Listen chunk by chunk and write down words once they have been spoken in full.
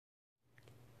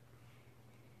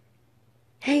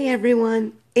Hey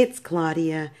everyone, it's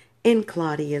Claudia in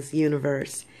Claudia's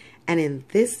Universe, and in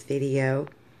this video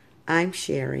I'm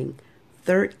sharing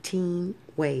 13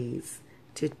 ways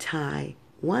to tie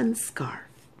one scarf.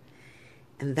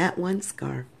 And that one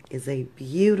scarf is a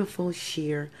beautiful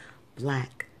sheer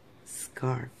black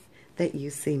scarf that you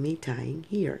see me tying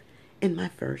here in my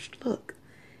first look.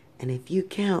 And if you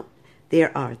count,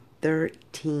 there are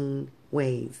 13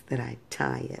 ways that I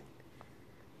tie it.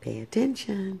 Pay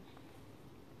attention.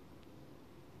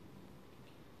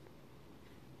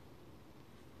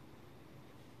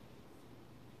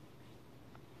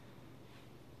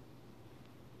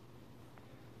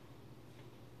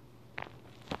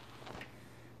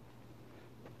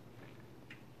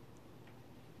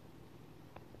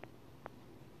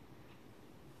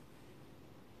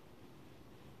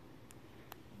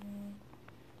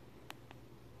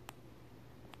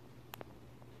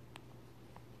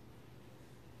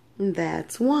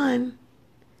 That's one.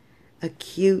 A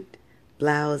cute,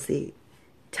 blousy,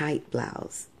 tight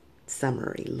blouse,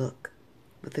 summery look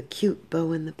with a cute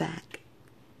bow in the back.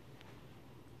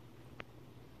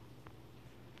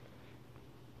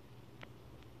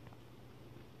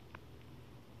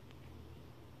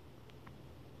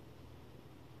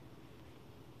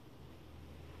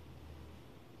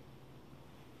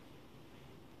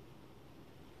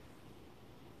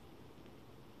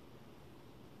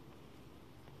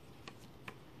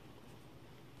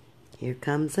 Here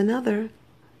comes another.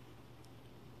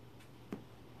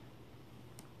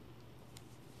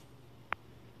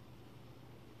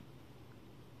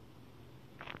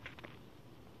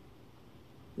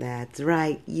 That's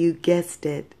right, you guessed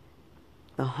it,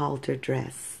 the halter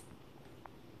dress.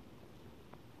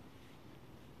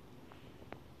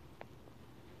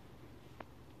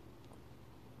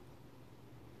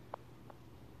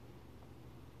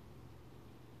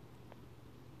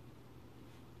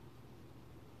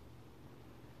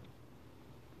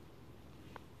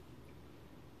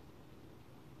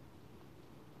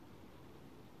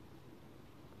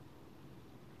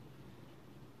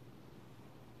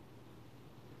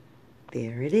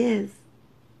 There it is.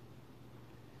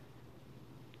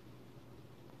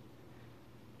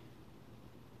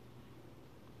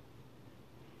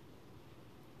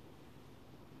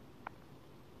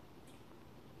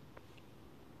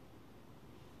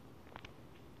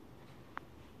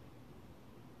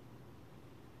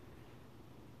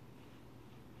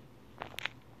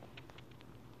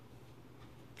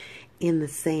 In the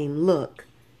same look,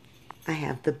 I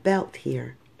have the belt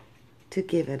here to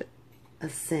give it a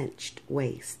cinched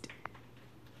waist.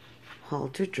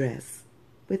 Halter dress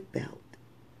with belt.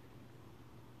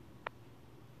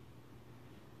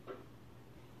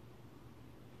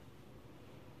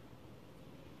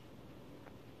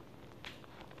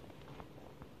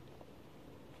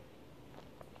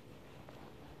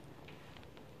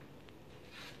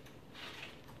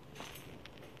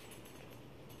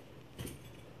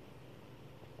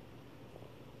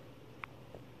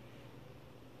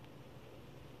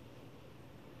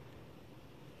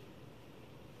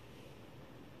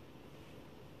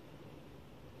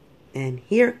 And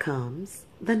here comes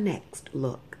the next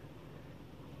look.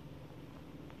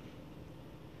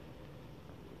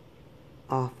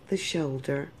 Off the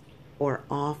shoulder or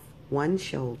off one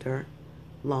shoulder,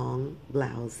 long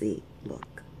blousy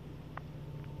look.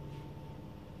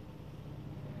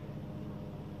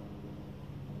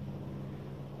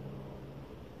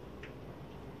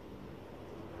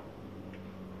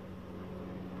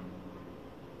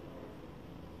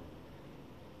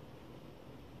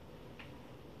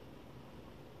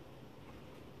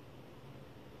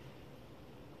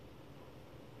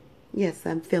 Yes,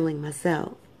 I'm feeling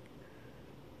myself.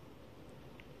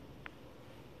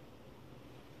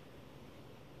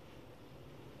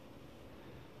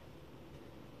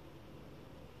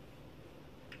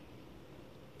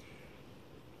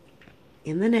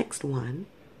 In the next one,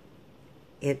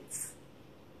 it's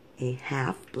a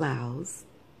half blouse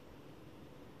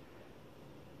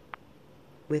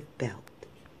with belt.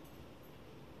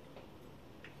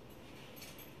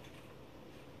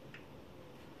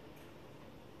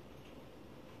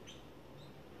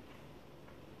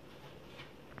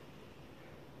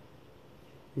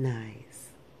 Nice.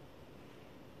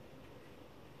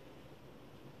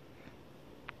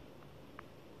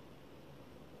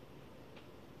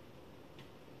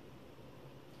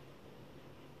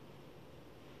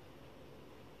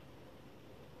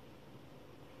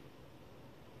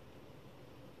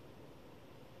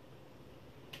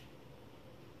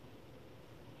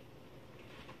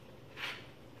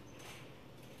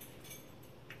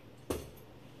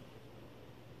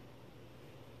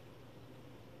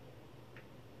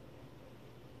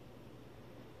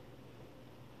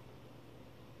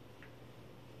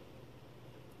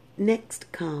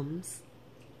 Next comes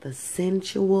the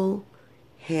sensual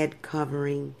head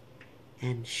covering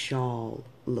and shawl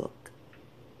look.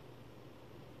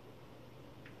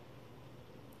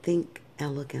 Think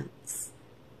elegance.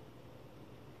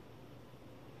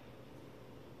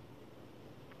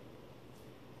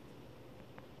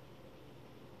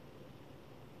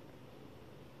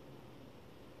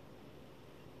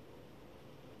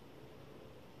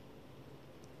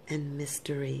 And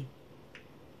mystery,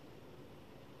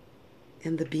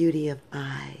 and the beauty of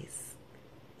eyes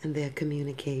and their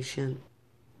communication.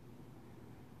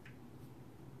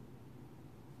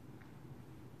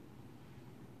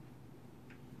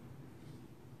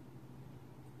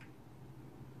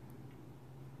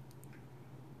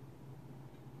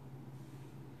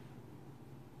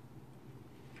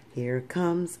 Here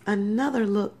comes another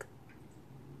look.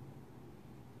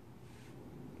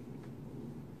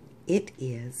 It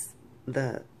is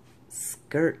the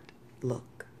skirt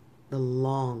look, the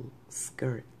long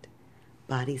skirt,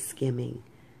 body skimming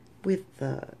with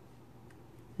the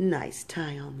nice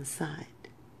tie on the side.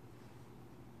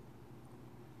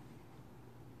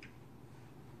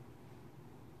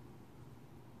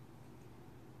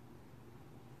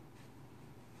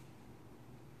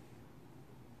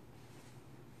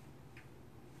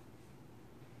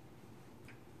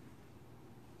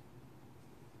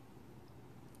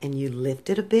 And you lift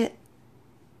it a bit,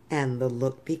 and the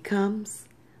look becomes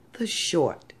the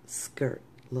short skirt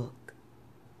look.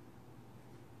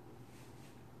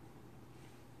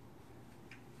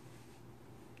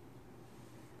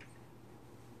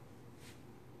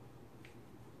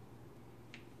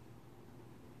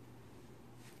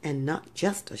 And not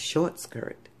just a short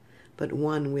skirt, but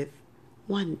one with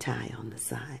one tie on the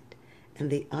side,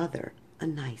 and the other a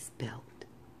nice belt.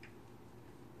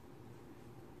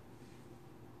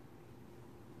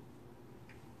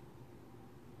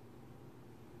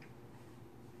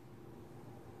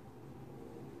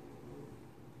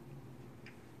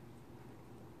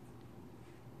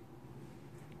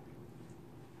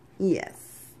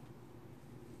 Yes.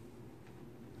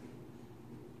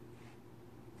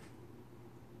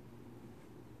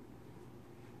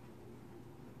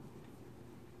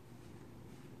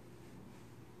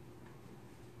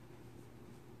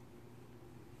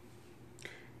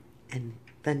 And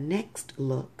the next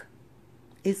look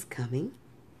is coming.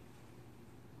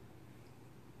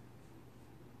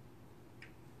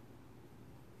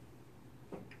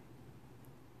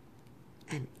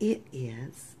 And it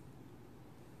is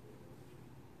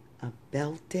a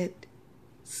belted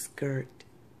skirt,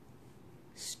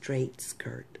 straight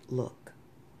skirt look.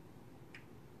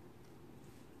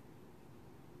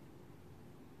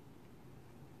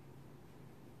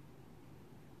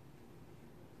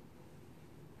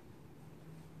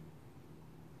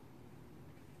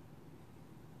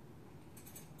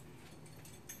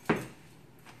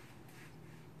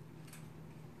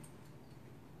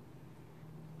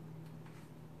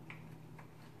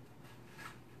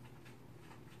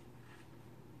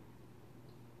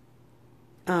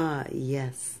 Ah,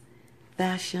 yes,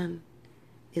 fashion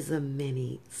is a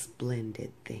many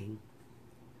splendid thing.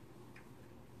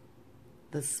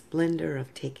 The splendor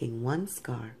of taking one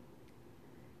scarf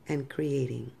and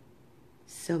creating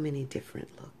so many different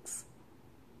looks.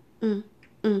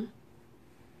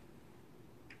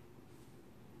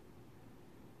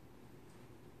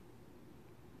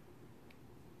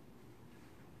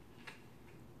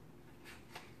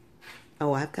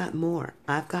 Oh, I've got more.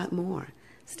 I've got more.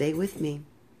 Stay with me.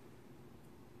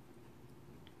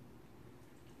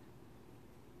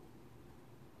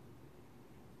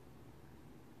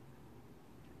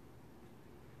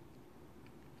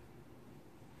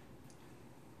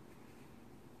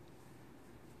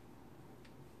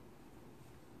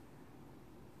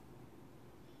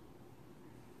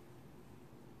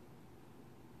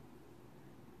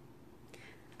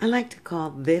 I like to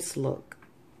call this look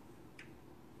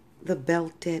the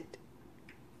belted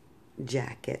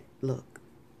jacket look.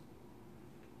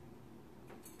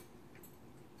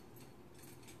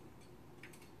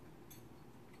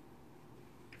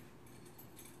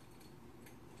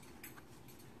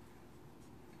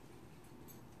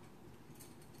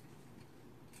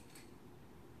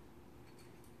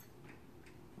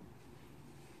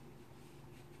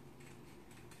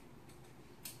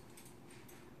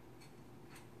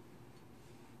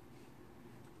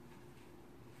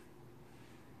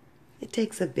 It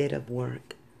takes a bit of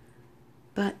work,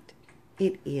 but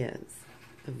it is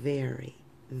a very,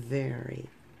 very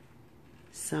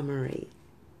summery,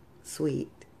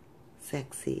 sweet,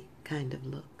 sexy kind of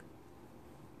look.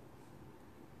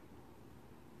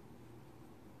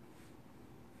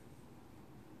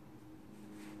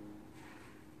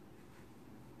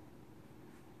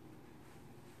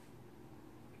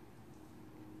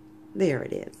 There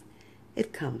it is.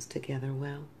 It comes together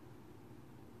well.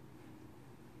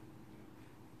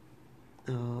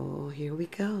 Oh, here we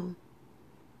go.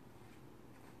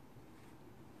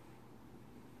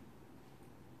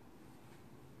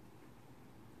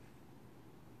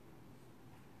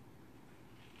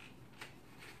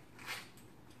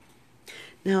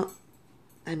 Now,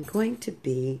 I'm going to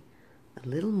be a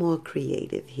little more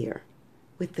creative here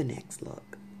with the next look.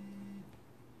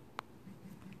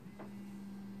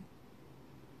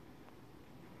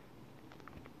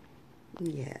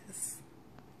 Yes.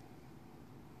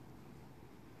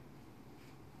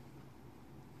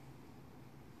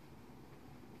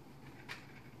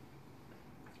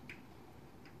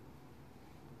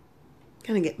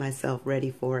 Gonna get myself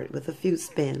ready for it with a few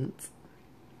spins.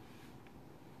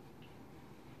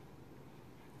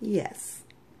 Yes,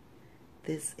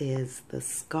 this is the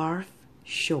scarf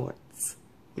shorts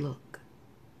look.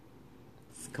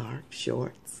 Scarf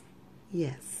shorts,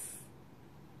 yes.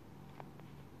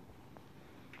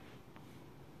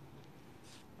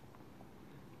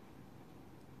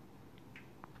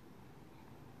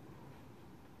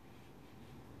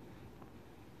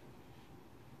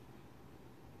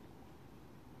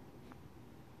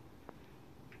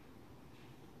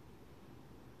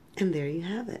 And there you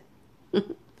have it.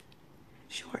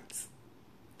 Shorts.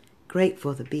 Great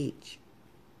for the beach.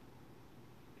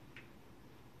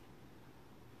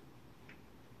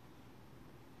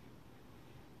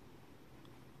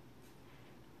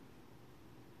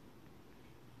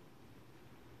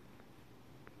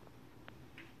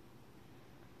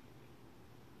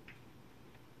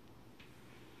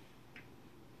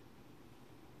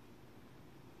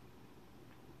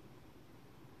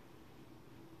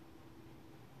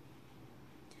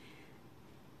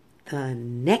 The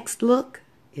next look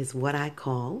is what I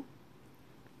call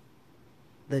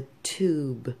the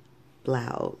tube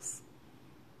blouse.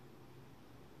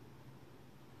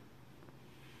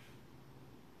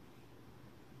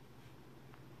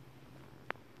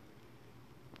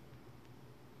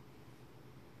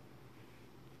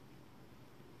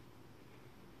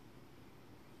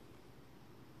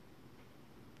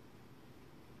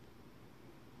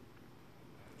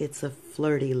 It's a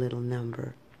flirty little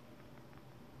number.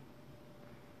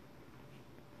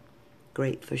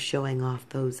 Great for showing off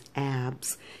those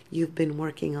abs you've been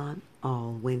working on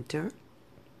all winter.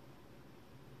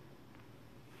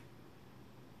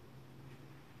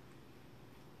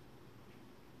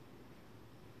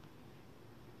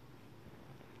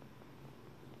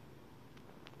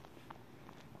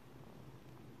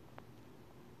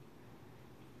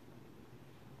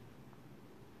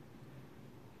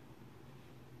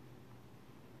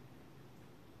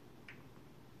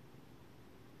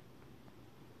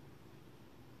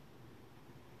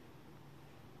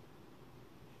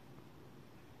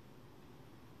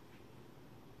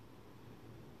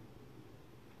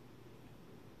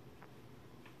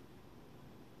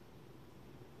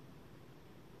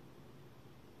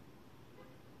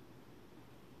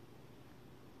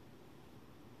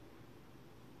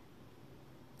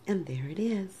 And there it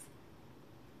is.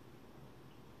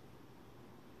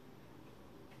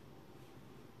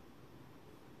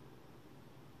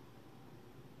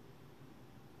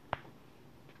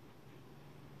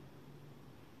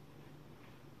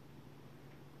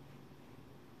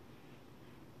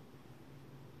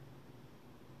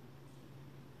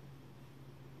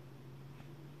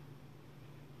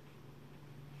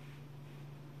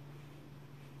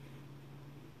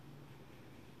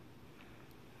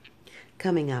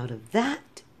 Coming out of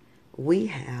that, we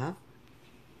have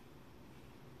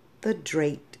the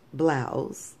draped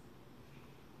blouse,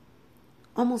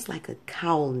 almost like a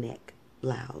cowl neck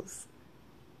blouse.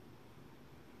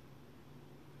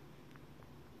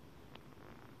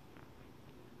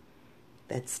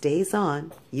 That stays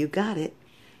on, you got it,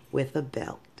 with a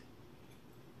belt.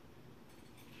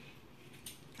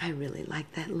 I really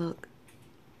like that look.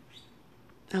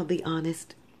 I'll be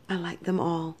honest, I like them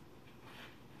all.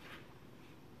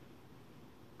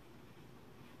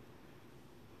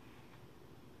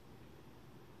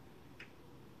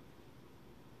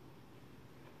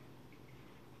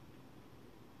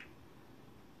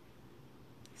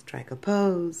 Strike a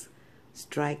pose,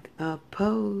 strike a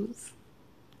pose.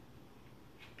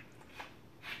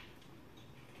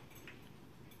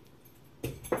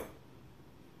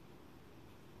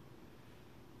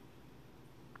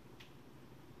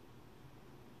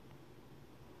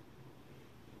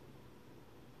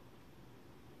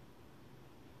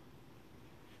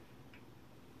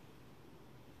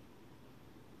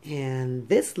 And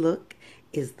this look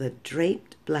is the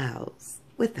draped blouse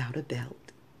without a belt.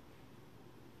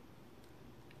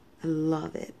 I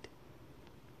love it.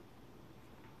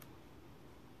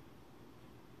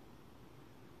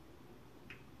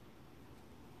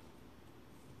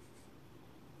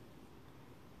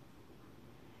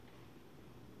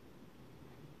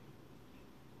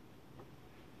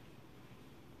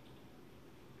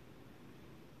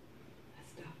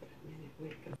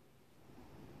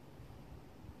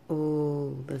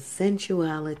 Oh, the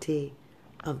sensuality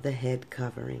of the head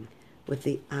covering with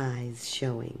the eyes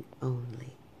showing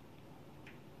only.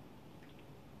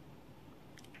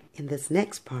 In this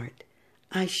next part,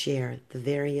 I share the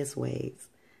various ways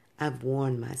I've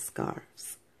worn my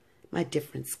scarves, my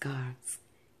different scarves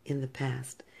in the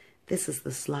past. This is the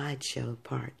slideshow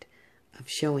part of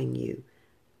showing you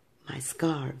my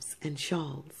scarves and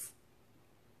shawls.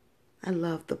 I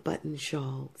love the button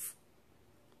shawls.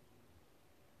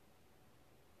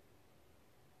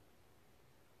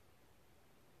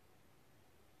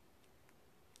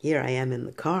 Here I am in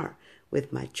the car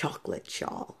with my chocolate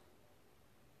shawl.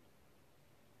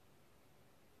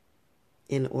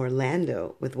 In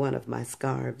Orlando with one of my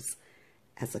scarves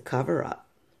as a cover-up.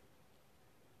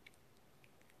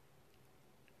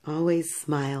 Always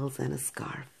smiles and a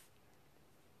scarf.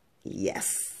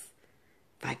 Yes,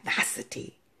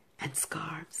 vivacity and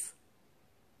scarves.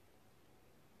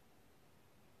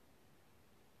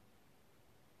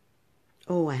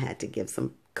 Oh, I had to give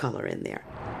some color in there.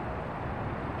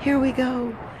 Here we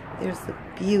go. There's the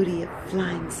beauty of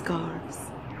flying scarves.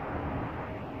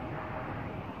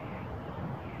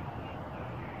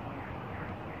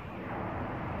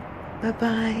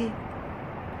 Bye-bye.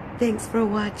 Thanks for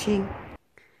watching.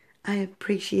 I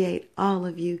appreciate all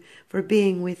of you for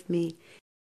being with me